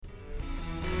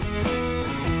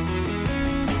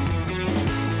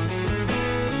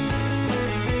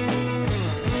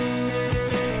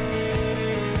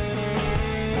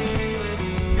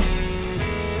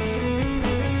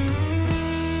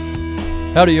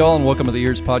Howdy, y'all, and welcome to the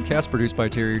EEARSS podcast produced by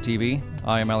Terrier TV.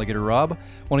 I am Alligator Robb.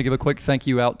 Want to give a quick thank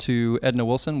you out to Edna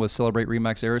Wilson with Celebrate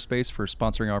RE/MAX Aerospace for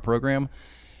sponsoring our program.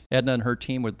 Edna and her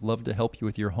team would love to help you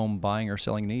with your home buying or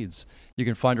selling needs. You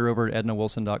can find her over at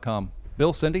ednawilson.com.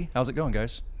 Bill, Cindy, how's it going,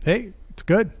 guys? Hey, it's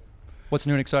good. What's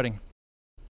new and exciting?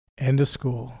 End of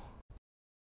school.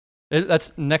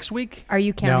 That's next week? Are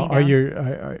you counting Now,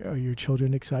 down? are your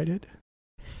children excited?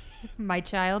 My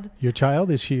child? Your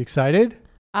child, is she excited?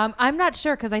 I'm not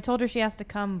sure because I told her she has to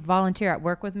come volunteer at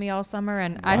work with me all summer,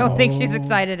 and I don't think she's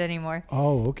excited anymore.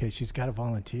 Oh, okay. She's got to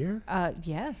volunteer?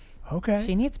 Yes. Okay.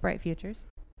 She needs bright futures.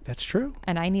 That's true.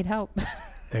 And I need help.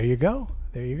 There you go.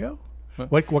 There you go.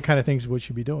 What kind of things would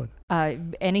she be doing?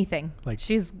 Anything. Like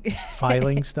she's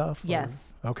filing stuff?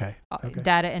 Yes. Okay.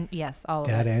 Data and yes, all of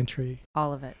it. Data entry.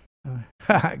 All of it.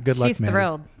 Good luck, She's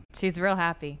thrilled. She's real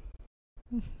happy.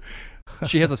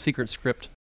 She has a secret script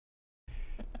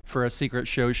for a secret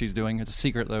show she's doing. It's a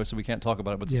secret, though, so we can't talk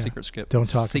about it, but it's a secret script. Don't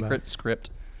talk secret about it. Script.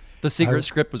 The secret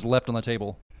script was left on the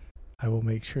table. I will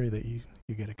make sure that you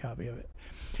get a copy of it.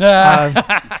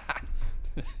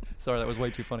 Sorry, that was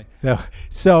way too funny. No.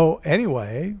 So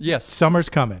anyway, yes, summer's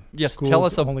coming. Yes, School's tell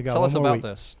us only got tell one us more about week.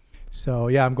 this. So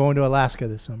yeah, I'm going to Alaska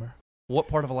this summer. What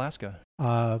part of Alaska?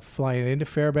 Flying into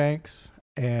Fairbanks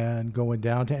and going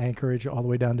down to Anchorage, all the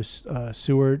way down to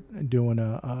Seward, and doing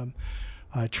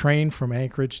a train from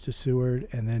Anchorage to Seward,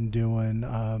 and then doing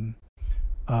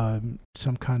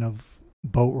some kind of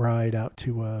boat ride out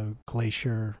to a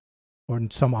glacier or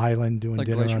some island, doing like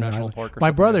dinner Glacier on an National island. Park or My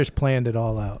something brother's planned it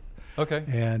all out. Okay.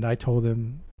 And I told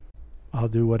him, I'll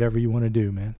do whatever you want to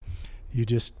do, man. You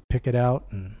just pick it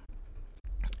out.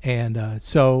 And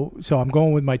so I'm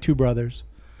going with my two brothers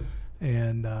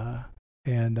and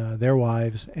their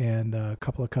wives and a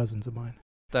couple of cousins of mine.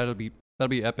 That'll be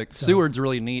epic. So, Seward's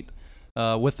really neat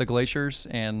with the glaciers,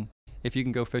 and if you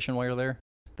can go fishing while you're there,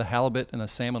 the halibut and the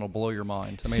salmon will blow your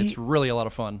mind. I mean, it's really a lot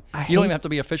of fun. You don't even have to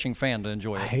be a fishing fan to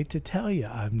enjoy it. I hate to tell you,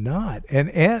 I'm not.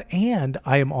 And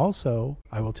I am also,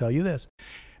 I will tell you this,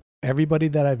 everybody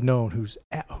that I've known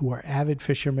who are avid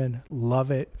fishermen love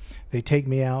it. They take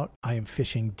me out. I am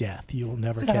fishing death. You will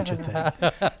never catch a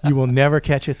thing. You will never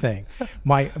catch a thing.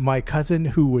 My cousin,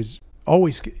 who was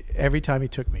always, every time he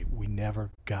took me, we never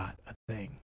got a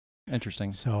thing.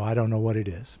 Interesting. So I don't know what it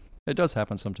is. It does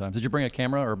happen sometimes. Did you bring a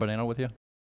camera or a banana with you?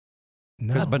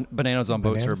 No. Because bananas on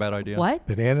boats are a bad idea. What?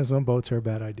 Bananas on boats are a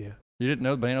bad idea. You didn't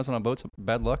know bananas on boats are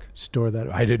bad luck? Store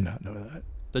that. I did not know that.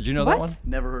 Did you know that one?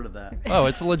 Never heard of that. Oh,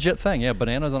 it's a legit thing. Yeah,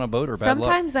 bananas on a boat are bad luck.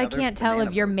 Sometimes I Yeah, there's can't tell if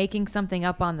banana you're boat. making something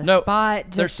up on the spot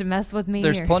just to mess with me.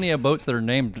 There's plenty of boats that are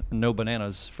named No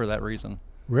Bananas for that reason.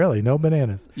 Really? No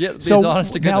bananas? Yeah, so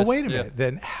honest to goodness. Now, wait a minute.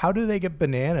 Then how do they get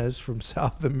bananas from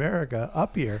South America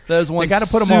up here? That is one they got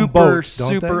to put them on boats, don't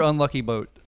super they? unlucky boat.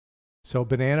 So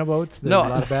banana boats, a No,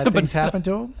 lot of bad things happen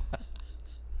to them?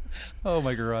 Oh,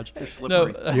 my garage. They're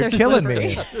slippery. No, You're killing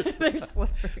me. They're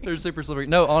slippery. They're super slippery.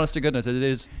 No, honest to goodness,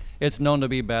 it's known to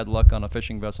be bad luck on a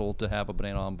fishing vessel to have a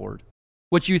banana on board,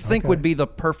 which you think would be the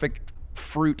perfect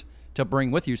fruit to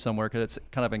bring with you somewhere because it's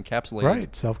kind of encapsulated.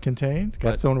 Right, self-contained,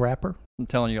 got its own wrapper. I'm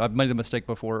telling you, I've made the mistake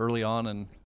before early on, and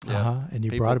And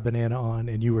you brought a banana on,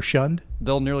 and you were shunned?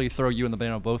 They'll nearly throw you and the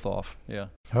banana both off. Yeah.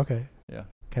 Okay. Yeah.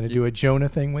 Kind of do a Jonah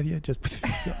thing with you? Just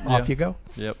off you go?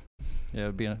 Yep. Yeah,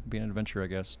 it'd be an adventure, I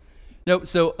guess. No,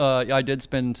 so I did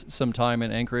spend some time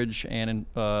in Anchorage and in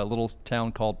a little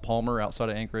town called Palmer outside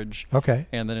of Anchorage. Okay.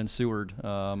 And then in Seward.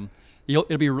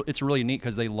 It's really neat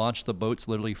because they launch the boats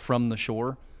literally from the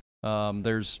shore.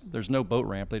 There's no boat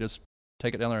ramp. They just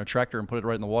take it down there in a tractor and put it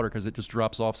right in the water because it just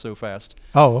drops off so fast.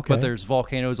 Oh, okay. But there's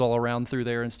volcanoes all around through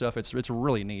there and stuff. It's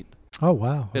really neat. Oh,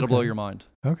 wow. It'll blow your mind.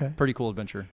 Okay. Pretty cool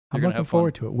adventure. I'm looking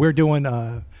forward to it. We're doing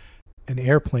an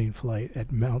airplane flight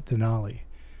at Mount Denali,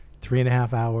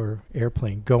 3.5 hour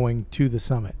airplane going to the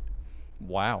summit.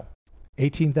 Wow.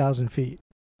 18,000 feet.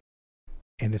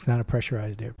 And it's not a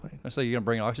pressurized airplane. So you're going to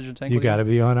bring an oxygen tank You with you? got to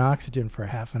be on oxygen for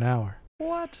half an hour.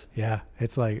 What? Yeah.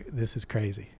 It's like, this is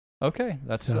crazy. Okay.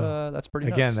 That's pretty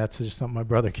nuts. Again, that's just something my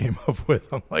brother came up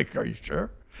with. I'm like, are you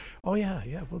sure? Oh, yeah,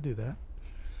 we'll do that.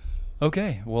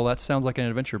 Okay. Well, that sounds like an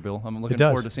adventure, Bill. I'm looking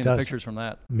forward to seeing the pictures from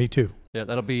that. Me too. Yeah,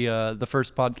 that'll be the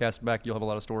first podcast back. You'll have a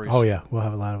lot of stories. Oh, yeah. We'll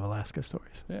have a lot of Alaska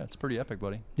stories. Yeah, it's pretty epic,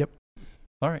 buddy. Yep.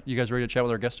 All right. You guys ready to chat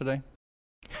with our guest today?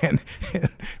 And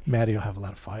Maddie will have a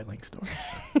lot of filing stories.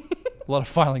 A lot of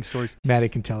filing stories. Maddie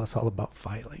can tell us all about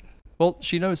filing. Well,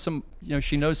 she knows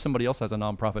somebody else has a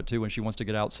nonprofit too when she wants to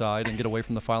get outside and get away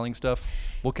from the filing stuff.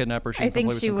 We'll kidnap her. I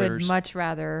think she would much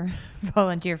rather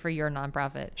volunteer for your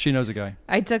nonprofit. She knows a guy.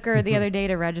 I took her the other day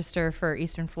to register for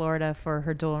Eastern Florida for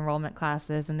her dual enrollment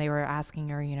classes, and they were asking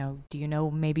her, do you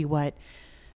know maybe what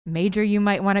major you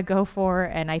might want to go for.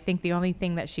 And I think the only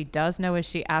thing that she does know is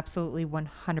she absolutely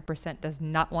 100% does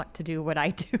not want to do what I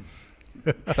do.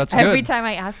 That's Every good. time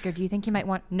I ask her, do you think you might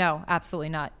want? No, absolutely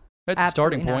not. It's a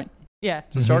starting point. Yeah.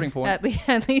 It's a starting point.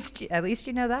 At least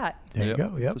you know that. There you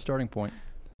go. Yep. It's a starting point.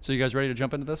 So you guys ready to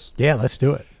jump into this? Yeah, let's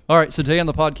do it. All right. So today on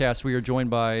the podcast, we are joined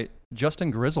by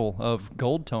Justin Grizzle of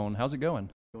Gold Tone. How's it going?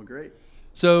 Going great.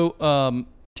 So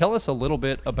tell us a little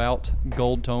bit about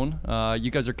Gold Tone.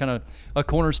 You guys are kind of a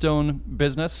cornerstone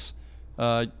business.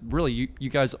 Really, you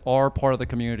guys are part of the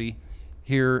community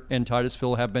here in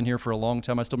Titusville, have been here for a long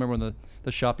time. I still remember when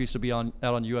the shop used to be out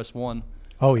on US 1.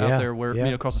 Oh, yeah. Out there where,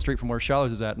 across the street from where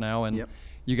Shiloh's is at now. And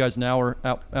you guys now are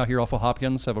out here off of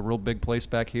Hopkins, have a real big place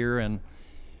back here. And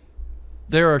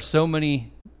there are so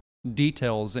many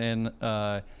details. And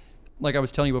like I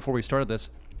was telling you before we started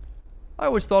this, I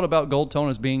always thought about Gold Tone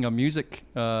as being a music,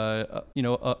 a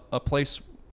place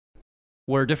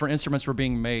where different instruments were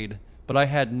being made. But I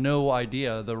had no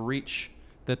idea the reach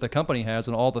that the company has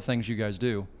and all the things you guys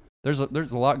do. There's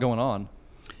a lot going on.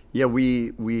 Yeah,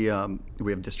 we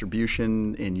have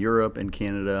distribution in Europe and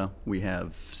Canada. We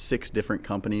have 6 different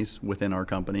companies within our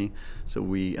company. So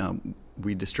we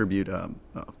distribute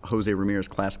Jose Ramirez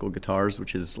classical guitars,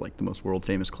 which is like the most world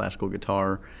famous classical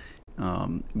guitar.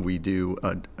 We do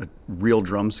a real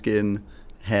drum skin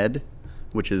head,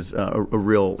 which is a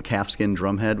real calfskin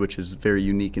drum head, which is very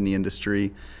unique in the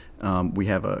industry. We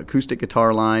have an acoustic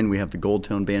guitar line, we have the Gold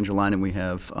Tone banjo line, and we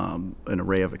have an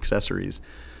array of accessories.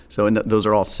 So those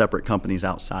are all separate companies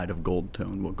outside of Gold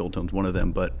Tone. Well, Gold Tone's one of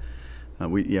them, but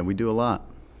we do a lot.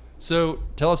 So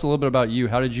tell us a little bit about you.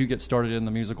 How did you get started in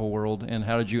the musical world, and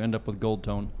how did you end up with Gold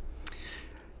Tone?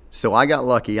 So I got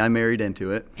lucky. I married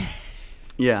into it.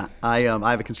 Yeah, I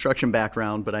have a construction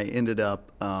background, but I ended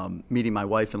up meeting my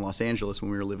wife in Los Angeles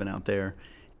when we were living out there.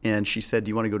 And she said, "Do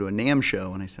you want to go to a NAMM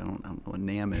show?" And I said, "I don't know what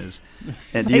NAMM is."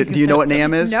 And do you know what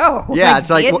NAMM is? No. Yeah, like it's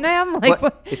like Vietnam.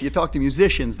 if you talk to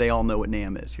musicians, they all know what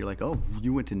NAMM is. You're like, "Oh,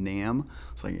 you went to NAMM?"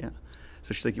 It's like, "Yeah."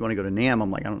 So she's like, "You want to go to NAMM?"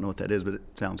 I'm like, "I don't know what that is, but it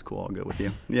sounds cool. I'll go with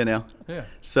you." You know? Yeah.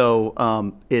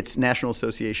 So it's National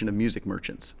Association of Music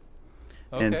Merchants.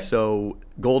 Okay. And so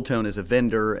Gold Tone is a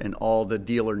vendor and all the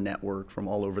dealer network from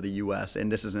all over the U.S.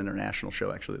 And this is an international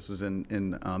show, actually. This was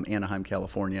in Anaheim,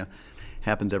 California.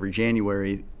 Happens every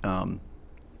January.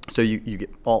 So you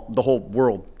get the whole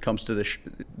world comes to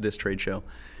this trade show.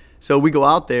 So we go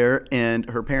out there, and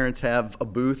her parents have a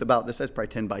booth about this size, probably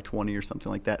 10 by 20 or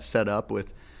something like that, set up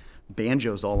with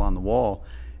banjos all on the wall.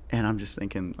 And I'm just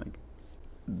thinking, like,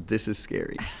 this is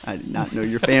scary. I did not know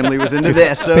your family was into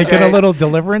this. Okay. Thinking a little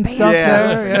Deliverance stuff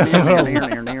there? Why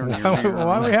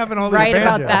are we having all these Right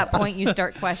about banjos? that point, you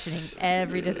start questioning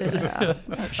every decision.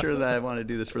 Not sure that I want to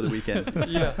do this for the weekend.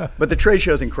 Yeah. But the trade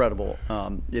show is incredible.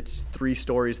 It's 3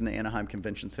 stories in the Anaheim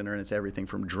Convention Center, and it's everything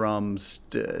from drums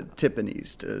to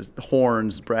timpanis to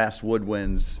horns, brass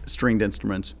woodwinds, stringed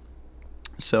instruments.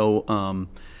 So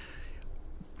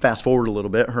fast forward a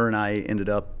little bit, her and I ended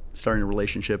up starting a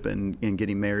relationship and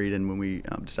getting married, and when we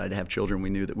decided to have children, we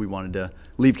knew that we wanted to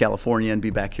leave California and be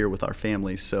back here with our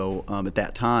families. So at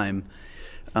that time,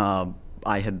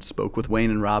 I had spoke with Wayne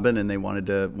and Robin, and they wanted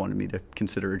me to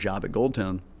consider a job at Gold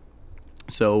Tone.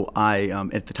 So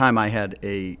at the time I had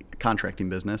a contracting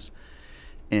business,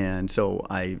 and so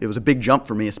it was a big jump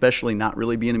for me, especially not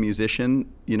really being a musician.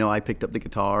 You know, I picked up the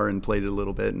guitar and played it a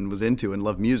little bit and was into it and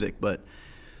loved music, but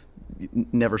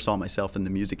never saw myself in the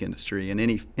music industry in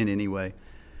any way.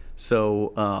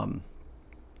 So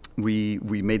we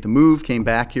made the move, came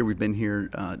back here. We've been here,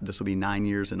 this will be 9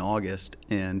 years in August,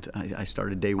 and I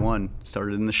started day one,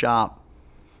 started in the shop,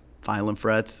 filing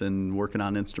frets and working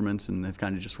on instruments, and I've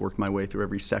kind of just worked my way through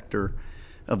every sector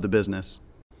of the business.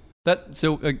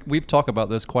 We've talked about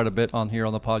this quite a bit on here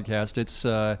on the podcast. It's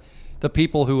the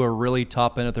people who are really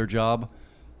top end at their job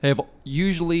have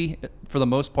usually, for the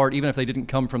most part, even if they didn't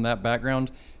come from that background,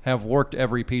 have worked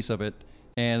every piece of it.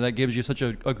 And that gives you such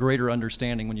a greater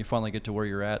understanding when you finally get to where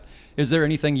you're at. Is there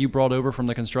anything you brought over from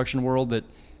the construction world that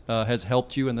has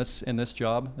helped you in this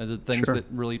job? Is it things Sure. that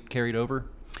really carried over?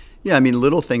 Yeah, I mean,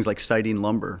 little things like sighting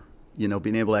lumber, you know,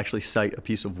 being able to actually sight a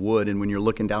piece of wood. And when you're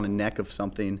looking down a neck of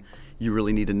something, you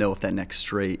really need to know if that neck's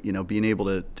straight, you know, being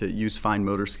able to use fine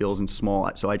motor skills and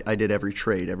small. So I did every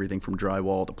trade, everything from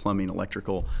drywall to plumbing,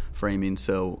 electrical, framing.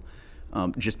 So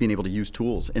just being able to use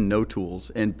tools and know tools.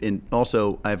 And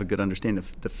also I have a good understanding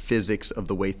of the physics of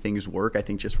the way things work, I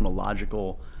think, just from a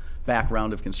logical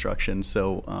background of construction.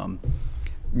 So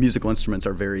musical instruments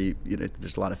are very, you know,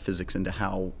 there's a lot of physics into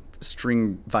how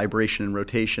string vibration and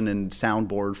rotation and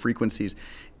soundboard frequencies,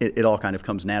 it all kind of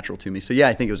comes natural to me. So yeah,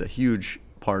 I think it was a huge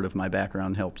part of my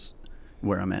background, helps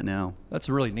where I'm at now. That's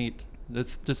really neat.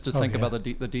 just to Oh, think yeah. about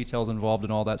the details involved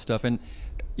in all that stuff. And,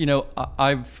 you know,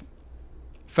 I've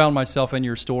found myself in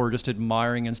your store just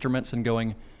admiring instruments and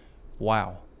going,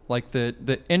 wow, like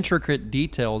the intricate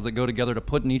details that go together to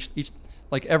put in each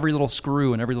like every little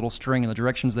screw and every little string and the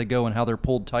directions they go and how they're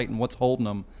pulled tight and what's holding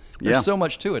them. There's Yeah. so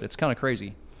much to it. It's kind of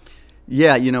crazy.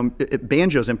 Yeah, you know,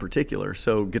 banjos in particular.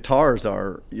 So guitars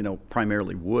are, you know,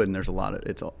 primarily wood, and there's a lot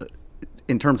of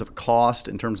in terms of cost,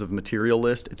 in terms of material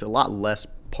list, it's a lot less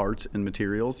parts and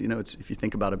materials. You know, it's if you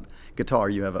think about a guitar,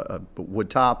 you have a wood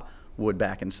top, wood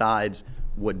back and sides,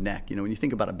 wood neck. You know, when you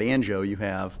think about a banjo, you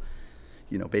have,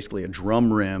 you know, basically a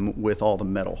drum rim with all the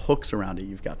metal hooks around it.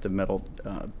 You've got the metal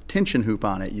tension hoop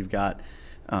on it. You've got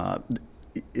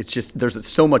it's just there's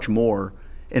so much more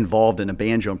involved in a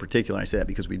banjo in particular. I say that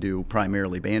because we do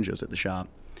primarily banjos at the shop.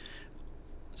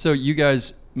 So you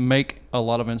guys make a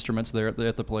lot of instruments there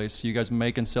at the place. You guys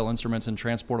make and sell instruments and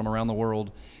transport them around the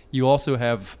world. You also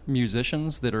have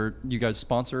musicians that you guys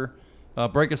sponsor.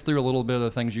 Break us through a little bit of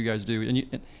the things you guys do.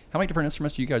 And how many different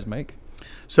instruments do you guys make?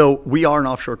 So we are an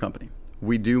offshore company.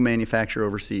 We do manufacture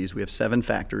overseas. We have 7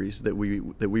 factories that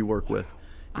we work with.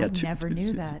 I never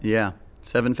knew that. Yeah,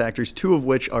 7 factories, 2 of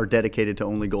which are dedicated to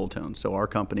only gold tones. So our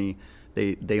company,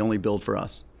 they only build for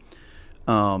us.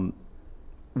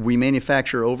 We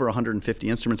manufacture over 150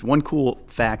 instruments. One cool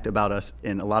fact about us,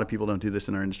 and a lot of people don't do this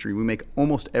in our industry, we make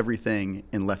almost everything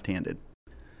in left-handed.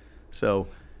 So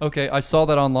Okay, I saw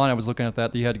that online. I was looking at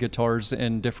that. You had guitars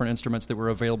and different instruments that were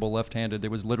available left-handed.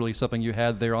 There was literally something you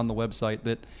had there on the website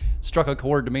that struck a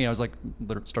chord to me. I was like,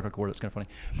 struck a chord. That's kind of funny.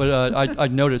 But I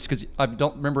noticed because I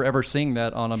don't remember ever seeing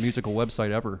that on a musical website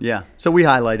ever. yeah, so we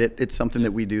highlight it. It's something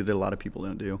that we do that a lot of people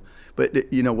don't do.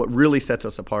 But you know what really sets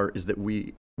us apart is that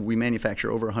we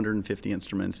manufacture over 150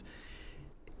 instruments.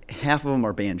 Half of them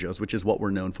are banjos, which is what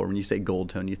we're known for. When you say gold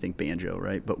tone, you think banjo,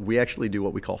 right? But we actually do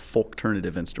what we call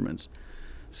folkternative instruments.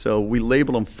 So we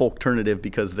label them folkternative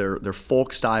because they're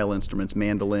folk style instruments,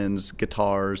 mandolins,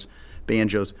 guitars,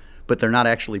 banjos, but they're not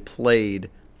actually played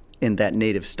in that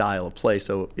native style of play.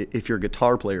 So if you're a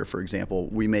guitar player, for example,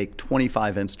 we make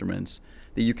 25 instruments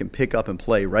that you can pick up and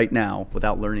play right now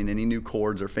without learning any new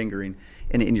chords or fingering,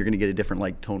 and you're going to get a different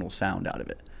like tonal sound out of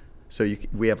it. So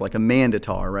we have like a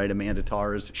mandotar, right? A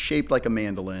mandotar is shaped like a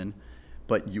mandolin,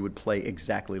 but you would play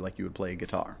exactly like you would play a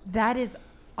guitar. That is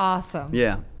awesome.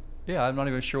 Yeah. Yeah, I'm not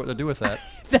even sure what to do with that.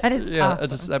 That is Yeah,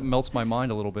 awesome. that melts my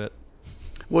mind a little bit.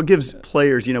 Well, it gives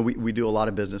players, you know, we do a lot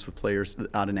of business with players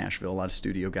out of Nashville, a lot of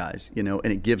studio guys, you know,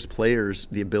 and it gives players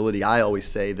the ability. I always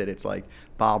say that it's like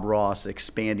Bob Ross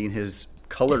expanding his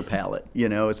color palette. You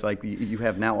know, it's like you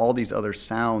have now all these other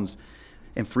sounds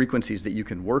and frequencies that you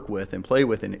can work with and play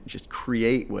with and just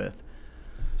create with.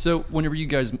 So whenever you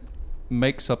guys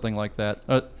make something like that,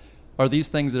 are these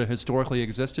things that have historically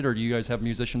existed, or do you guys have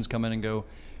musicians come in and go,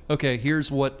 okay,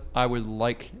 here's what I would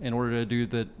like in order to do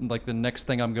the next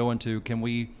thing I'm going to. Can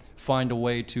we find a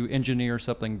way to engineer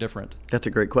something different? That's a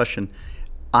great question.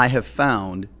 I have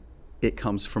found it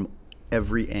comes from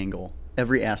every angle,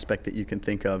 every aspect that you can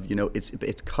think of. You know,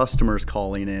 it's customers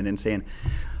calling in and saying,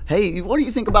 hey, what do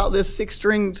you think about this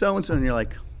 6-string so-and-so? And you're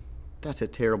like, that's a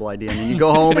terrible idea. And then you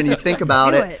go home and you think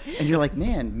about it, and you're like,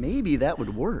 man, maybe that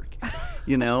would work.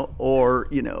 You know, or,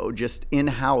 you know, just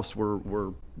in-house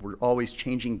we're always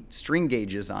changing string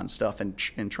gauges on stuff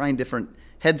and trying different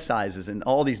head sizes and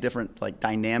all these different like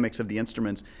dynamics of the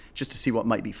instruments just to see what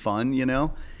might be fun, you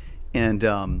know. And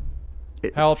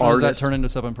how often does that turn into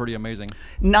something pretty amazing?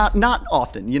 Not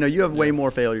often. You know, you have way more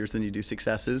failures than you do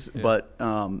successes, but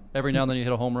every now and then you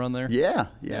hit a home run there. Yeah,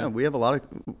 we have a lot of.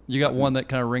 You got one that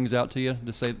kind of rings out to you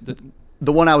to say that.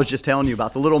 The one I was just telling you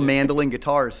about, the little mandolin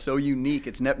guitar, is so unique.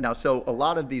 It's now, so a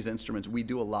lot of these instruments, we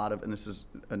do a lot of, and this is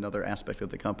another aspect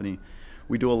of the company,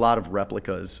 we do a lot of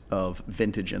replicas of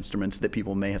vintage instruments that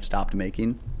people may have stopped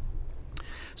making.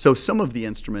 So some of the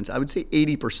instruments, I would say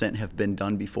 80% have been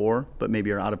done before, but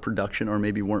maybe are out of production or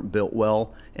maybe weren't built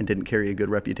well and didn't carry a good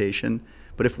reputation.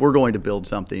 But if we're going to build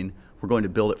something, we're going to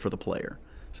build it for the player.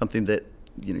 Something that,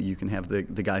 you know, you can have the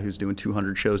guy who's doing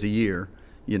 200 shows a year,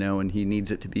 you know, and he needs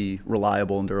it to be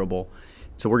reliable and durable.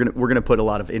 So we're gonna put a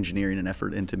lot of engineering and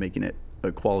effort into making it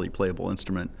a quality playable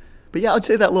instrument. But yeah, I'd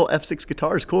say that little F6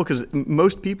 guitar is cool because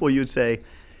most people you would say,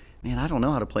 man, I don't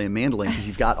know how to play a mandolin because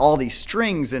you've got all these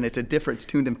strings and it's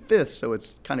tuned in fifths, so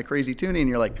it's kind of crazy tuning. And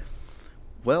you're like,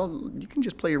 well, you can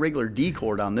just play your regular D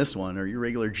chord on this one or your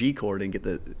regular G chord and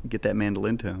get that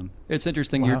mandolin tone. It's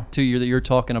interesting Wow. that you're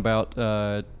talking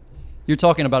about. You're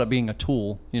talking about it being a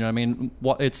tool. You know, I mean,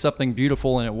 it's something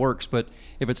beautiful and it works, but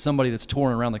if it's somebody that's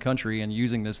touring around the country and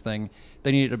using this thing,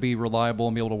 they need it to be reliable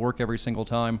and be able to work every single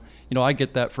time. You know, I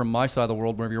get that from my side of the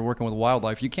world. Whenever you're working with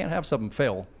wildlife, you can't have something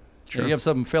fail. Sure. You have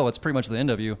something fill, it's pretty much the end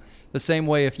of you. The same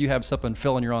way if you have something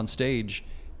fill and you're on stage,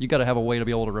 you got to have a way to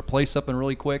be able to replace something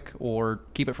really quick or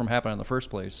keep it from happening in the first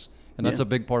place. And that's a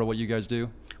big part of what you guys do.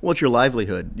 Well, it's your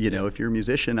livelihood. You know, if you're a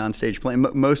musician on stage playing,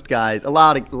 most guys, a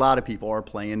lot of people are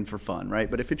playing for fun, right?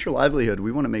 But if it's your livelihood,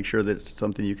 we want to make sure that it's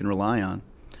something you can rely on.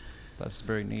 That's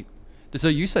very neat. So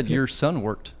you said your son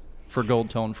worked for Gold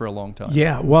Tone for a long time.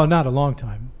 Yeah, well, not a long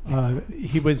time.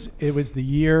 It was the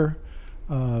year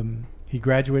he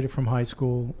graduated from high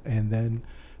school, and then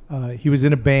he was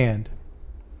in a band.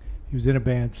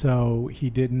 So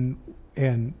he didn't,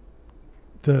 and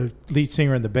the lead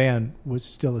singer in the band was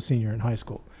still a senior in high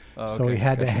school. Oh, so he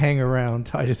had to hang around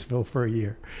Titusville for a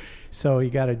year. So he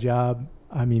got a job.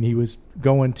 I mean, he was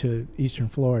going to Eastern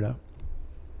Florida,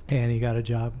 and he got a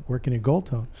job working at Gold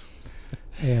Tone.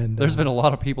 And there's been a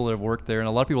lot of people that have worked there, and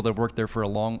a lot of people that have worked there for a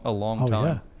long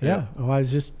time. Yeah. Well, I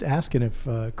was just asking if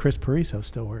Chris Pariso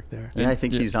still worked there. Yeah, I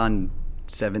think he's on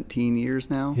 17 years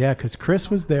now. Yeah, because Chris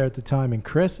was there at the time, and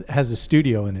Chris has a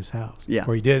studio in his house. Yeah.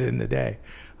 Or he did it in the day.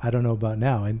 I don't know about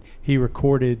now. And he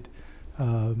recorded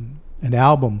an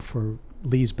album for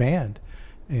Lee's band,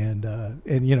 and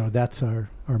you know, that's our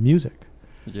music.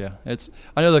 Yeah,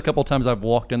 I know that a couple of times I've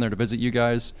walked in there to visit you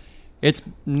guys. It's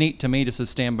neat to me just to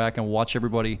stand back and watch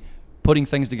everybody putting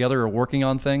things together or working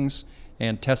on things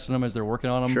and testing them as they're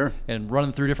working on them. Sure. And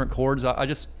running through different chords. I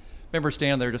just remember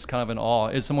standing there just kind of in awe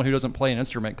as someone who doesn't play an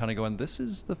instrument, kind of going, this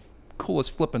is the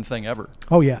coolest flipping thing ever.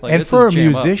 Oh, yeah. Like, and for a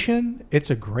jam up. musician,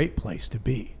 it's a great place to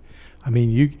be. I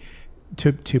mean,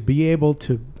 to be able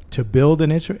to build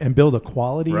an instrument and build a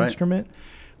quality instrument,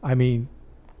 I mean,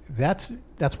 that's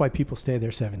why people stay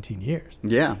there 17 years.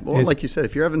 Yeah. Well, like you said,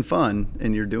 if you're having fun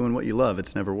and you're doing what you love,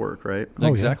 it's never work, right? Oh,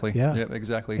 Exactly. Yeah. Yeah,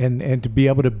 exactly. And to be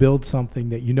able to build something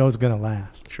that you know is going to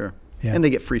last. Sure. Yeah. And they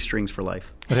get free strings for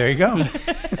life. There you go.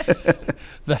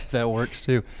 that works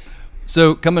too.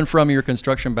 So coming from your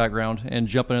construction background and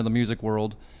jumping into the music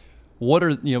world, what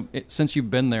are, since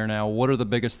you've been there now, what are the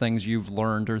biggest things you've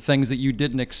learned or things that you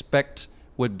didn't expect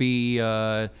would be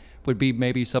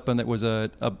maybe something that was a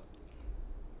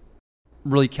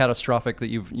really catastrophic that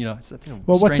you've, that's a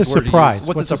well, what's a strange word to surprise? use.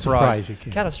 What's a surprise? you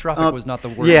can- Catastrophic was not the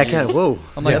word. Yeah, to use. whoa.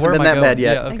 I'm like, It where hasn't am been I that going? bad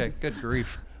yet. Yeah, okay, good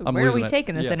grief. I'm Where are we losing it.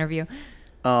 taking this Yeah. interview?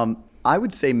 I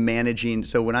would say managing.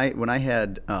 So when I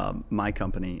had my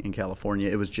company in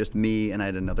California, it was just me and I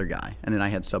had another guy, and then I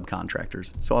had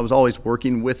subcontractors. So I was always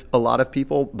working with a lot of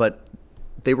people, but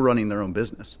they were running their own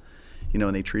business,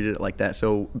 and they treated it like that.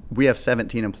 So we have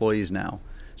 17 employees now.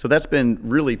 So that's been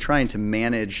really trying to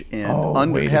manage and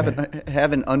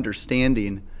have an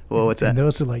understanding. Well, what's and that?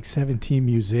 those are like 17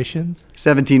 musicians?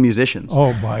 17 musicians.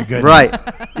 Oh, my goodness. Right.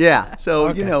 Yeah. So,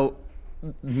 Okay.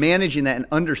 managing that and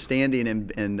understanding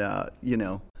and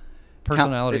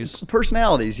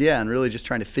Personalities. yeah, and really just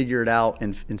trying to figure it out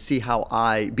and see how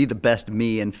I be the best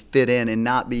me and fit in and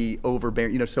not be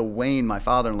overbearing. So Wayne, my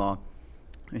father-in-law,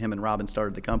 him and Robin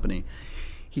started the company.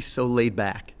 He's so laid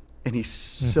back and he's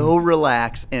so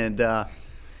relaxed, and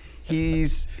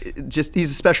he's a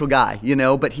special guy,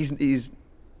 but he's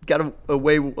got a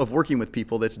way of working with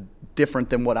people that's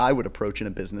different than what I would approach in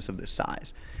a business of this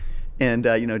size. And,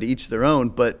 to each their own.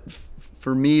 But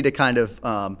for me to kind of,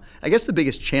 I guess the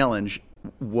biggest challenge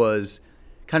was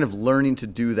kind of learning to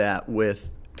do that with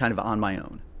kind of on my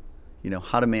own.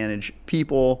 How to manage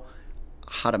people,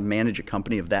 how to manage a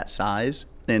company of that size.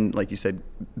 And like you said,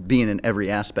 being in every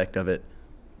aspect of it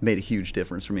made a huge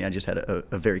difference for me. I just had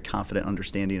a very confident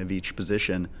understanding of each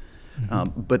position.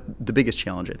 But the biggest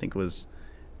challenge, I think, was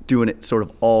doing it sort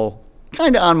of all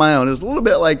kind of on my own. It was a little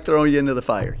bit like throwing you into the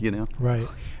fire, Right.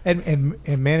 And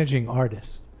managing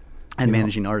artists. And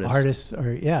managing artists. Artists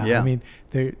are, I mean,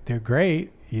 they're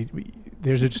great.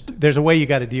 There's a way you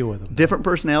got to deal with them. Different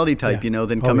personality type, Yeah.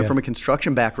 than coming from a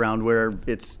construction background where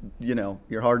it's,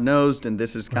 you're hard-nosed and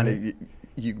this is kind of,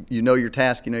 you know your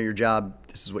task, you know your job,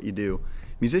 this is what you do.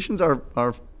 Musicians are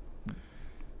fun.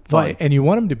 Right, and you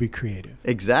want them to be creative.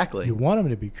 Exactly. You want them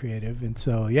to be creative. And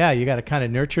so, you got to kind of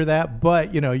nurture that,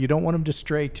 but, you don't want them to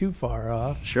stray too far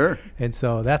off. Sure. And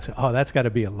so that's got to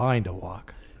be a line to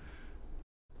walk.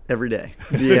 Every day.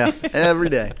 Yeah, every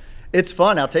day. It's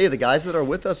fun. I'll tell you, the guys that are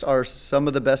with us are some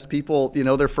of the best people.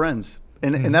 They're friends.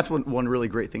 And that's one really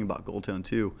great thing about Gold Tone,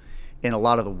 too. And a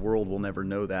lot of the world will never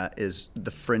know that, is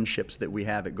the friendships that we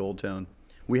have at Gold Tone.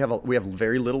 We have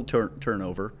very little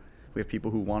turnover. We have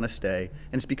people who want to stay,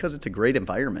 and it's because it's a great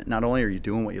environment. Not only are you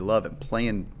doing what you love and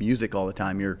playing music all the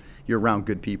time, you're around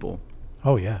good people.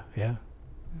 Oh, yeah.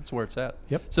 That's where it's at.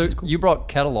 Yep. So you brought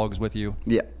catalogs with you.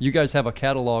 Yeah. You guys have a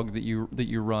catalog that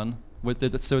you run with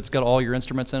it, so it's got all your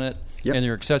instruments in it. Yep. And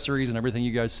your accessories and everything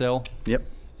you guys sell. Yep.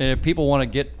 And if people want to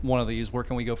get one of these, where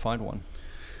can we go find one?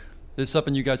 Is this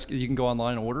something you can go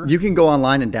online and order? You can go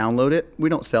online and download it. We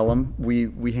don't sell them.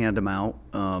 We hand them out.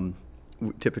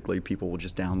 Typically, people will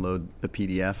just download the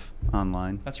PDF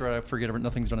online. That's right. I forget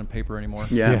nothing's done in paper anymore.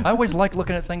 Yeah. I always like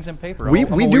looking at things in paper. We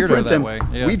I'm a do weirdo print that them. way.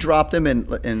 Yeah. We drop them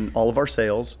in all of our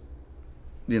sales.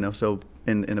 So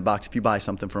in a box, if you buy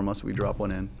something from us, we drop one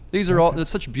in. These are all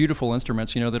such beautiful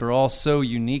instruments, that are all so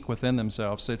unique within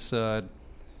themselves.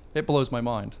 It blows my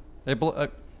mind.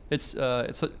 To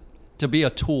be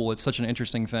a tool, it's such an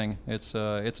interesting thing. It's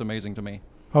amazing to me.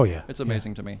 Oh yeah. It's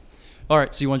amazing to me. All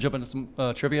right, so you want to jump into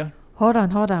some trivia? Hold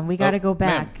on. We got to go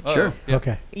back. Sure. Yeah.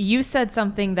 Okay. You said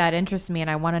something that interests me, and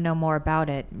I want to know more about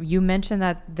it. You mentioned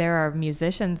that there are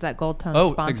musicians that Gold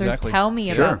Tone sponsors. Exactly. Tell me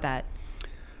Sure. about that.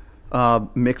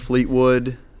 Mick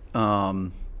Fleetwood,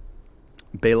 Bela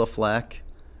Fleck.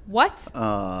 What?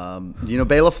 You know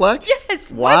Bela Fleck?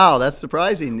 Yes. Wow, what? that's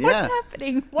surprising. Yeah. What's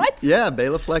happening? What? Yeah,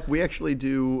 Bela Fleck. We actually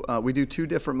do. We do 2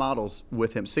 different models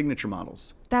with him, signature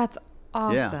models. That's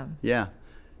awesome. Yeah.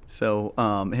 So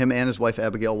him and his wife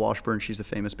Abigail Washburn. She's a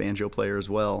famous banjo player as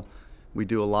well. We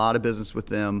do a lot of business with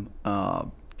them.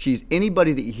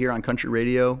 Anybody that you hear on country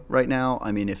radio right now.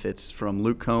 I mean, if it's from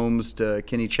Luke Combs to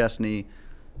Kenny Chesney,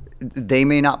 they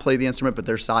may not play the instrument, but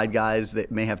they're side guys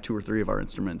that may have 2 or 3 of our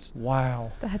instruments.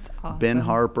 Wow. That's awesome. Ben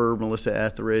Harper, Melissa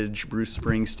Etheridge, Bruce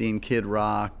Springsteen, Kid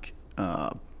Rock.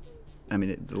 The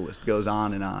list goes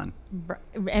on and on.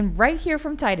 And right here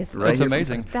from Titusville. That's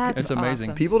amazing. That's it's amazing.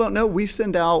 awesome. People don't know we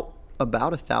send out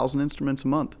about 1,000 instruments a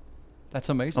month. That's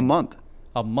amazing. A month.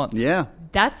 A month. Yeah.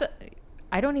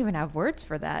 I don't even have words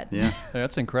for that. Yeah.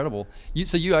 That's incredible.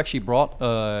 So you actually brought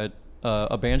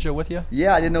a banjo with you?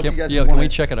 Yeah, I didn't know if you guys can we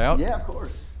check it out? Yeah, of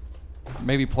course.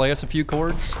 Maybe play us a few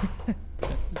chords?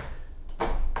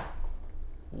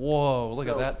 Whoa, look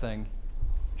at that thing.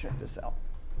 Check this out.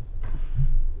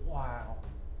 Wow.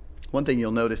 One thing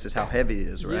you'll notice is how heavy it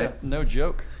is, right? Yeah, no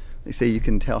joke. They say you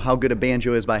can tell how good a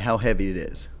banjo is by how heavy it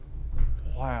is.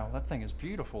 Wow, that thing is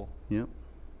beautiful. Yep.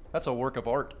 That's a work of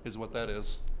art is what that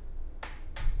is.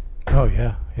 Oh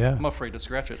yeah. Yeah. I'm afraid to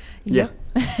scratch it. Yeah.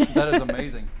 That is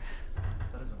amazing.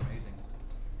 That is amazing.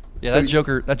 Yeah,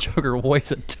 So that joker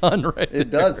weighs a ton right there. It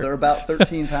does. They're about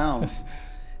 13 pounds.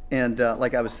 And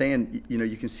like I was saying,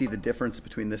 you can see the difference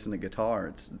between this and the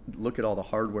guitar. Look at all the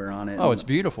hardware on it. Oh, it's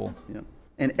beautiful. Yeah.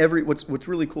 And what's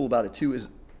really cool about it too is,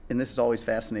 and this has always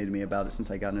fascinated me about it since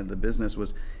I got into the business,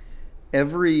 was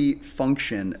every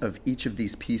function of each of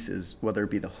these pieces, whether it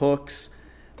be the hooks,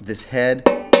 this head,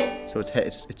 so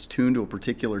it's tuned to a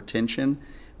particular tension,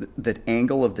 the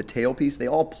angle of the tailpiece, they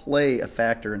all play a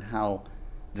factor in how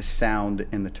the sound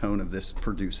and the tone of this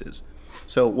produces.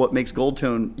 So what makes Gold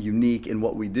Tone unique in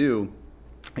what we do,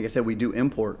 like I said, we do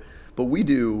import, but we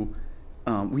do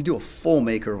a full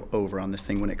makeover on this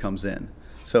thing when it comes in.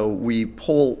 So we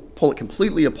pull it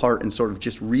completely apart and sort of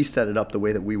just reset it up the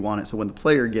way that we want it. So when the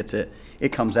player gets it,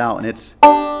 it comes out and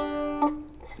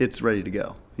it's ready to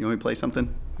go. You want me to play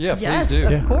something? Yeah, Yes, please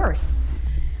do. of course.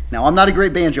 Now, I'm not a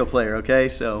great banjo player, okay?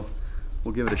 So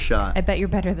we'll give it a shot. I bet you're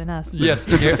better than us. Yes,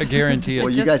 I guarantee it.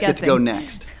 Well, you Just guys get to go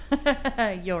guessing.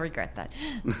 next. You'll regret that.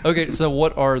 Okay, so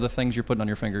what are the things you're putting on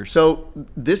your fingers? So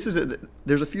there's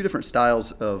a few different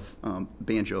styles of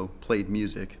banjo played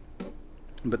music,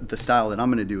 but the style that I'm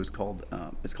going to do is called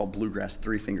bluegrass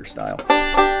 3-finger style. Is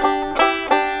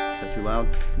that too loud?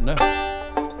 No.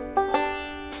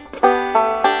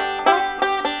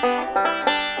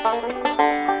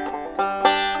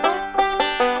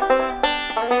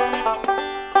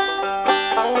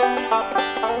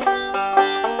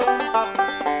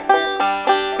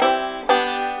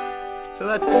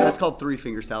 That's called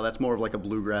 3-finger style. That's more of like a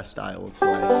bluegrass style of play.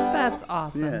 That's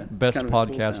awesome. Yeah, Best kind of a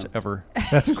cool podcast sound. ever.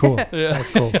 That's cool. Yeah.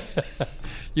 That's cool.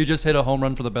 You just hit a home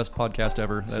run for the best podcast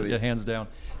ever. Sweet. Hands down.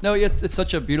 No, it's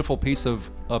such a beautiful piece of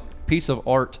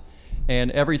art, and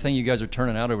everything you guys are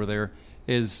turning out over there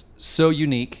is so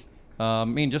unique.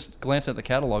 Just glance at the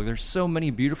catalog. There's so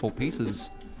many beautiful pieces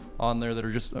on there that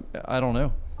are just, I don't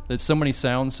know. There's so many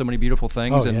sounds, so many beautiful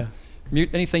things, Oh, and yeah.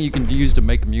 anything you can use to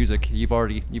make music, you've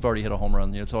already hit a home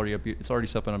run. It's already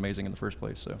something amazing in the first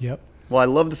place. So. Yep. Well, I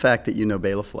love the fact that you know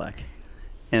Bela Fleck.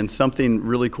 And something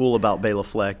really cool about Bela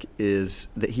Fleck is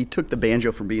that he took the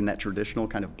banjo from being that traditional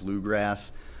kind of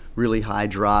bluegrass, really high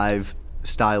drive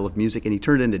style of music, and he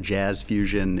turned it into jazz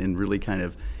fusion and really kind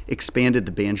of expanded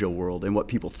the banjo world and what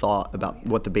people thought about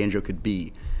what the banjo could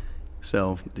be.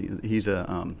 So he's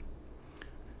a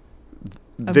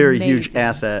very huge Amazing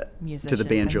asset to the musician.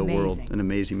 banjo world, Amazing. an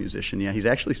amazing musician. Yeah, he's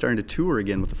actually starting to tour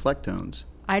again with the Flecktones.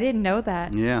 I didn't know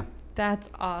that. Yeah, That's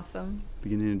awesome.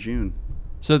 beginning of June.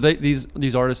 So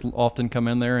these artists often come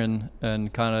in there and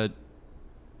kind of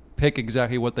pick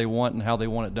exactly what they want and how they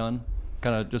want it done.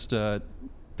 Kind of just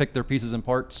pick their pieces and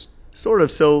parts. Sort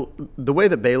of. So the way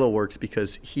that Bela works,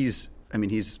 because he's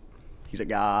a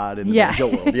god in the banjo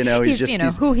world. You know, he's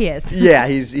just who he is. Yeah,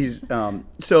 he's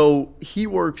so he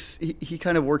works. He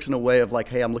kind of works in a way of like,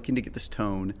 hey, I'm looking to get this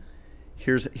tone.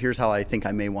 Here's how I think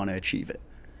I may want to achieve it.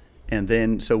 And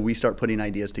then, so we start putting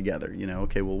ideas together, you know,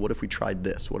 okay, well, what if we tried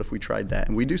this? What if we tried that?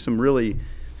 And we do some really...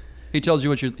 He tells you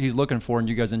what he's looking for, and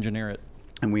you guys engineer it.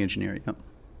 And we engineer it, yep.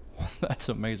 That's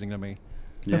amazing to me.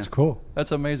 Yeah. That's cool.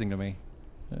 That's amazing to me.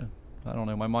 Yeah. I don't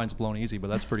know. My mind's blown easy, but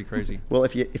that's pretty crazy. Well,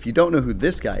 if you don't know who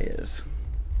this guy is,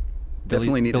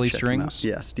 definitely need Billy to check him out. Strings?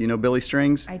 Yes. Do you know Billy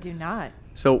Strings? I do not.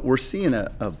 So we're seeing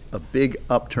a big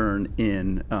upturn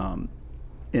in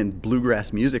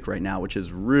bluegrass music right now, which is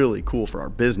really cool for our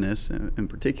business in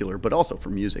particular, but also for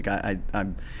music.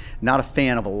 I'm not a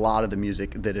fan of a lot of the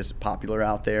music that is popular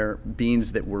out there,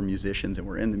 beings that we're musicians and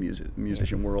we're in the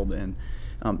musician world and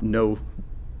know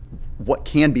what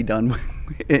can be done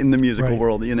in the musical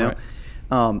world, you know?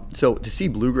 Right. So to see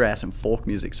bluegrass and folk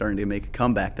music starting to make a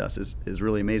comeback to us is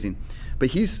really amazing. But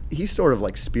he's sort of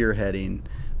like spearheading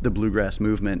the bluegrass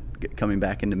movement coming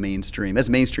back into mainstream as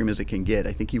it can get.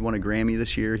 I think he won a Grammy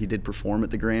this year. He did perform at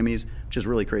the Grammys, which is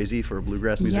really crazy for a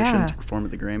bluegrass musician to perform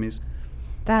at the Grammys.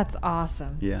 That's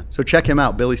awesome. Yeah. So check him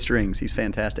out, Billy Strings. He's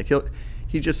fantastic.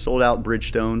 He just sold out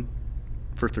Bridgestone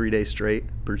for 3 days straight,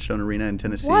 Bridgestone Arena in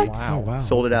Tennessee. What? Wow.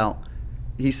 Sold it out.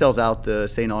 He sells out the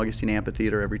St. Augustine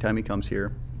Amphitheater every time he comes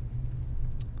here.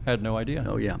 I had no idea.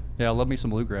 Oh, yeah. Yeah, I love me some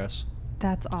bluegrass.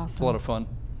 That's awesome. It's a lot of fun.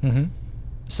 Mm-hmm.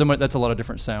 That's a lot of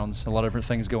different sounds, a lot of different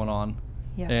things going on.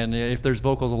 Yeah. And if there's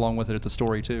vocals along with it, it's a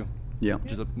story too. Yeah.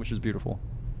 Which is beautiful.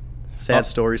 Sad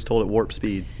stories told at warp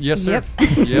speed. Yes, sir.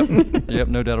 Yep. Yep,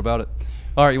 no doubt about it.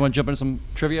 All right, you want to jump into some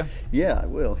trivia? Yeah, I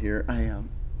will here.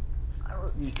 I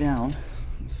wrote these down.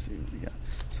 Let's see what we got.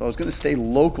 So I was going to stay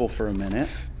local for a minute,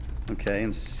 okay,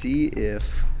 and see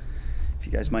if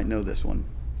you guys might know this one.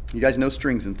 You guys know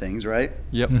Strings and Things, right?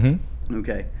 Yep. Mm-hmm.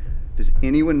 Okay. Does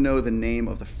anyone know the name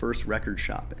of the first record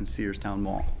shop in Searstown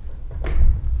Mall?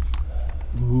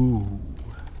 Ooh.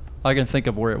 I can think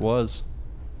of where it was,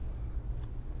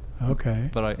 Okay.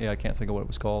 but I can't think of what it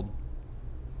was called.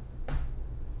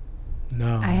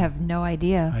 No. I have no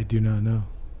idea. I do not know.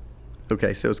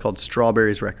 Okay, so it's called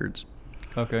Strawberries Records.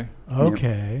 Okay.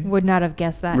 Okay. Would not have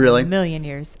guessed that Really? in a million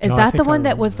years. Is No, I that the think I one that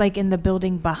remember was that. like in the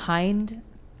building behind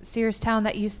Searstown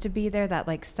that used to be there, that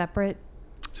like separate?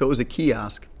 So it was a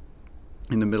kiosk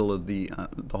in the middle of the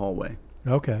hallway.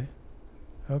 Okay.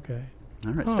 Okay.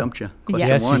 All right, Huh. stumped you. Question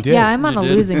Yes, you one. did. Yeah, I'm on You a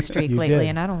did. losing streak You lately, did.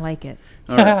 and I don't like it.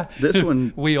 All right, this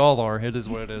one We all are. It is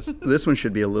what it is. this one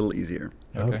should be a little easier.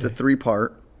 Okay. It's a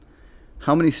 3-part.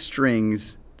 How many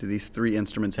strings do these 3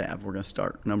 instruments have? We're going to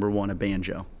start. Number 1, a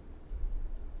banjo.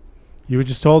 You were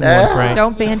just told one, Frank.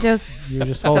 Don't banjos. You were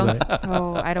just holding Don't. it.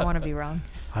 Oh, I don't want to be wrong.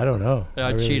 I don't know. Yeah,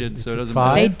 I cheated, so it's it doesn't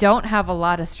five? They don't have a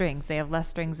lot of strings. They have less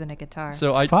strings than a guitar.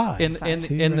 So It's five. in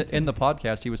See, in right the in the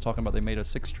podcast, he was talking about they made a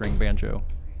 6-string banjo.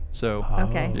 So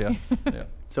Okay. yeah, yeah.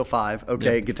 So 5.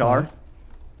 Okay, Yeah. guitar.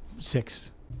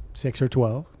 6 or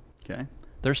 12. Okay.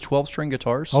 There's 12-string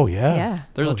guitars. Oh yeah. Yeah.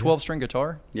 There's Oh, a yeah. 12-string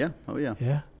guitar. Yeah. Oh yeah.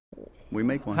 Yeah. We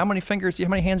make one. How many fingers? How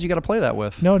many hands you got to play that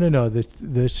with? No.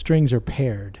 The strings are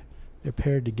paired. They're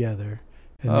paired together,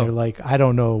 and Oh. they're like, I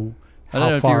don't know I don't know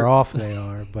how if far you're- off they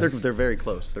are, but They're very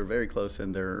close. They're very close,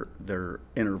 and they're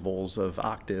intervals of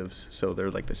octaves, so they're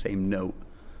like the same note.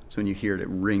 So when you hear it, it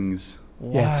rings.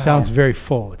 yeah, it sounds very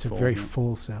full. It's a Full, very yeah.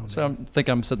 full sound. So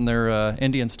I'm sitting there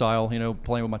Indian style,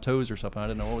 playing with my toes or something. I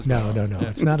didn't know what was going on. No. Yeah.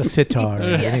 It's not a sitar or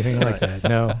anything like that.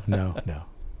 No.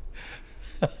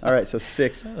 All right, so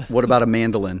 6. What about a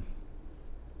mandolin?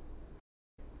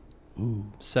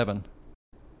 Ooh, 7.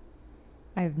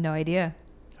 I have no idea.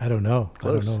 I don't know.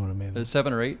 Close. I don't know what I mean.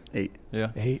 7 or 8. 8.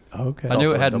 Yeah. 8. Okay. I knew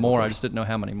also it a had double more. bass. I just didn't know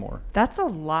how many more. That's a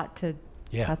lot to.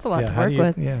 Yeah. That's a lot to how work do you-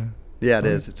 with. Yeah. Yeah, it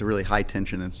is. It's a really high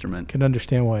tension instrument. Can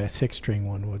understand why a 6-string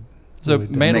one would. So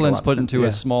would, mandolin's lot of put sense. into Yeah.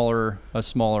 a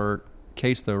smaller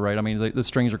case, though, right? I mean, the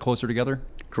strings are closer together.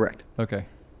 Correct. Okay.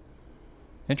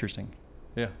 Interesting.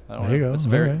 Yeah. I don't There you know. go. It's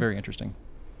very Okay. very interesting.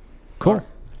 Cool.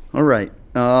 All right.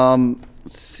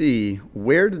 Let's see.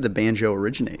 Where did the banjo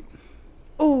originate?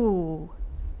 Ooh,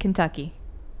 Kentucky.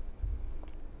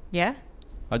 Yeah.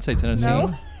 I'd say Tennessee.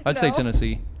 No. I'd say No.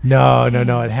 Tennessee. No.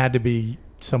 It had to be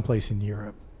someplace in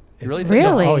Europe. Really?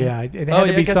 Really? Oh yeah. It had Oh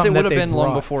to yeah, be I guess it something would that have they been long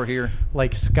brought, before here.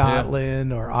 like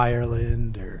Scotland or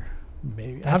Ireland or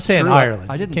maybe. I'm That's saying true.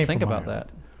 Ireland. I It didn't came think from about Ireland.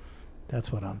 that.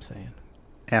 That's what I'm saying.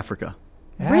 Africa.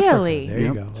 Really? Africa, there you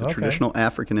Yep. go. It's a Okay. traditional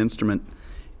African instrument.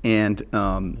 And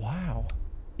Wow.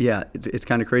 Yeah, it's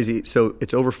kind of crazy. So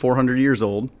it's over 400 years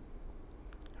old.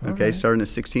 Okay, starting in the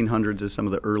 1600s is some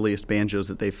of the earliest banjos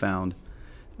that they found.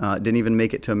 Didn't even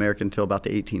make it to America until about the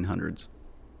 1800s.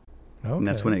 Okay. And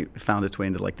that's when it found its way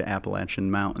into like the Appalachian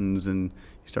Mountains, and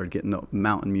you started getting the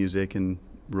mountain music and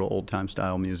real old time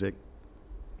style music.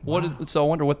 So I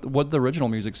wonder what the original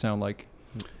music sound like.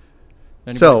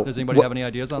 Does anybody have any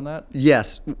ideas on that?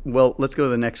 Yes. Well, let's go to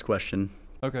the next question.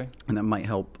 Okay. And that might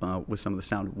help with some of the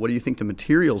sound. What do you think the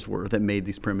materials were that made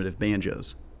these primitive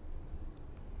banjos?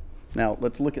 Now,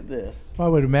 let's look at this. Well,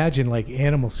 I would imagine like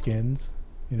animal skins.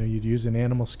 You'd use an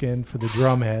animal skin for the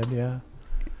drum head, yeah.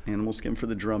 Animal skin for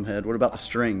the drum head. What about the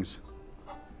strings?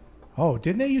 Oh,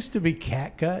 didn't they used to be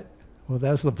catgut? Well,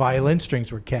 that was the violin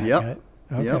strings were catgut.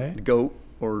 Okay. Yep. Goat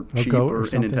or sheep goat or or an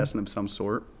something. intestine of some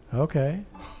sort. Okay.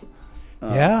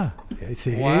 Yeah.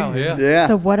 See? Wow, yeah. Yeah.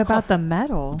 So what about the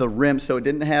metal? The rim, so it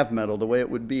didn't have metal. The way it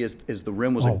would be is the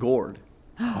rim was a gourd.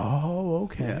 Oh,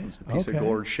 okay. Yeah, it's a piece of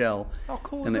gourd shell. How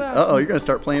cool And is then, that? you're going to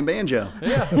start playing banjo.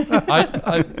 Yeah.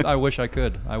 I wish I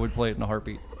could. I would play it in a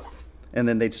heartbeat. And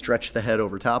then they'd stretch the head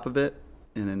over top of it,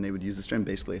 and then they would use the string,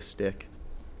 basically a stick.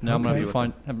 Now I'm Okay.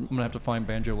 gonna have to find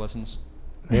banjo lessons.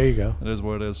 There you go. It is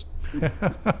what it is.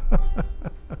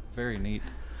 Very neat.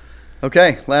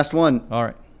 Okay, last one. All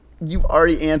right. You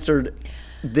already answered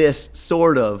this,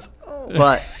 sort of.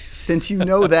 But since you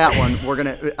know that one,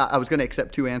 I was gonna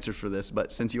accept 2 answers for this,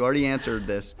 but since you already answered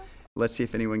this, let's see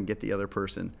if anyone can get the other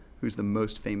person. Who's the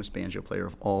most famous banjo player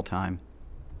of all time?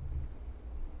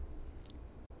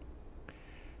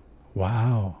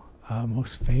 Wow.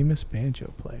 Most famous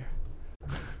banjo player.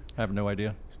 I have no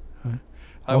idea. Huh?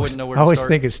 I wouldn't know where I to always start.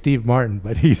 think it's Steve Martin,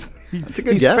 but he's a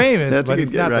good he's guess. famous, That's a but good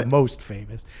he's guess, not right. the most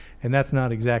famous, and that's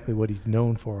not exactly what he's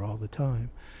known for all the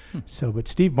time. So, but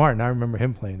Steve Martin, I remember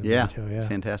him playing the banjo. Yeah,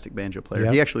 Fantastic banjo player.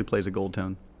 Yep. He actually plays a gold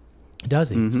tone. does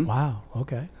he? Mhm. Wow.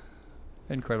 Okay.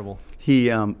 Incredible. He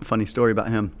funny story about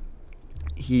him.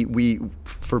 We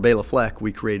for Bela Fleck,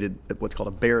 we created what's called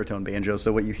a baritone banjo.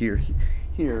 So what you hear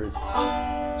here is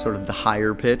sort of the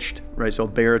higher pitched, right? So a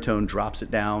baritone drops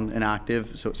it down an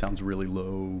octave, so it sounds really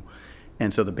low.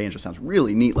 And so the banjo sounds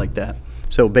really neat like that.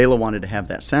 So Bela wanted to have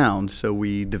that sound, so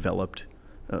we developed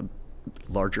a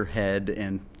larger head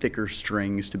and thicker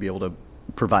strings to be able to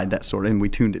provide that sort of, and we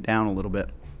tuned it down a little bit.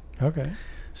 Okay.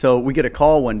 So we get a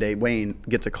call one day. Wayne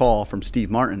gets a call from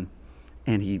Steve Martin,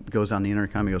 and he goes on the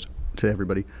intercom. He goes to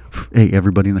everybody, "Hey,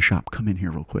 everybody in the shop, come in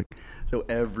here real quick." So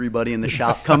everybody in the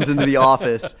shop comes into the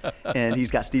office, and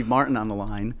he's got Steve Martin on the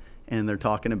line, and they're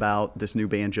talking about this new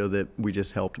banjo that we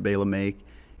just helped Bela make.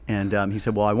 And he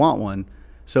said, "Well, I want one."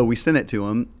 So we sent it to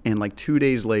him, and like 2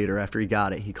 days later, after he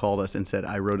got it, he called us and said,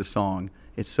 "I wrote a song.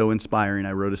 It's so inspiring.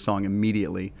 I wrote a song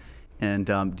immediately." And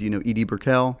do you know Edie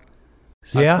Brickell?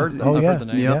 Yeah. I've heard the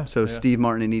name. Yep. Yeah. So Yeah. Steve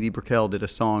Martin and Edie Brickell did a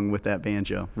song with that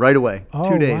banjo right away. Oh,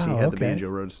 2 days he wow, had the okay. banjo,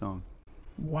 wrote a song.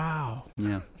 Wow.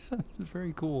 Yeah. That's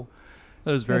very cool.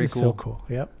 That is That very is cool. so cool.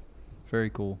 Yep. Very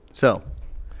cool. So,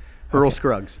 Earl Okay.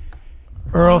 Scruggs.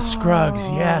 Earl Scruggs.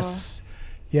 Yes.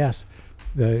 Yes.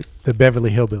 The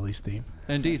Beverly Hillbillies theme.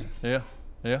 Indeed. Yeah.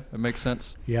 Yeah. It makes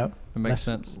sense. Yep. It makes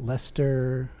sense.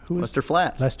 Lester. Who is Lester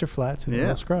Flats. Lester Flats and Yeah.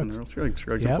 Earl Scruggs. Earl Scruggs.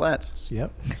 Scruggs Yep. and Flats.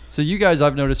 Yep. So you guys,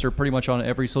 I've noticed, are pretty much on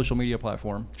every social media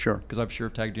platform. Sure. Because I've sure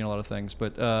tagged you in a lot of things.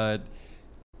 But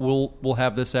we'll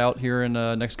have this out here in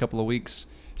the next couple of weeks.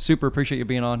 Super appreciate you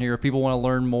being on here. If people want to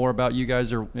learn more about you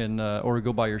guys or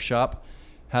go by your shop,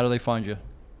 how do they find you?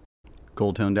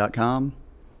 Goldtone.com.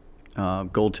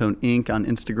 Goldtone Inc. on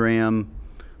Instagram.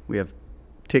 We have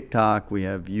TikTok. We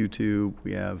have YouTube.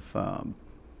 We have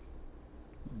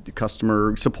the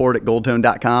customer support at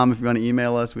goldtone.com. If you want to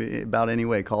email us about any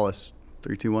way, call us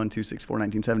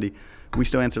 321-264-1970. We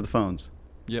still answer the phones.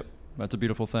 Yep. That's a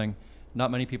beautiful thing. Not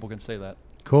many people can say that.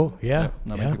 Cool. Yeah.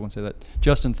 Not many people can say that.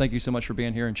 Justin, thank you so much for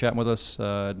being here and chatting with us.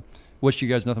 Wish you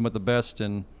guys nothing but the best,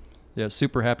 and yeah,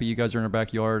 super happy you guys are in our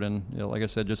backyard, and like I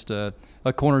said, just a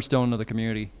cornerstone of the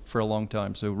community for a long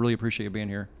time. So really appreciate you being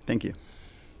here. Thank you.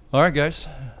 All right, guys,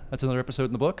 that's another episode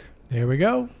in the book. There we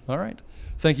go. All right.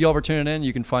 Thank you all for tuning in.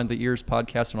 You can find the EEARSS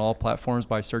podcast on all platforms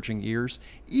by searching EEARSS.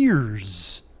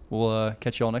 EEARSS. We'll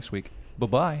catch you all next week.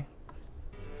 Bye-bye.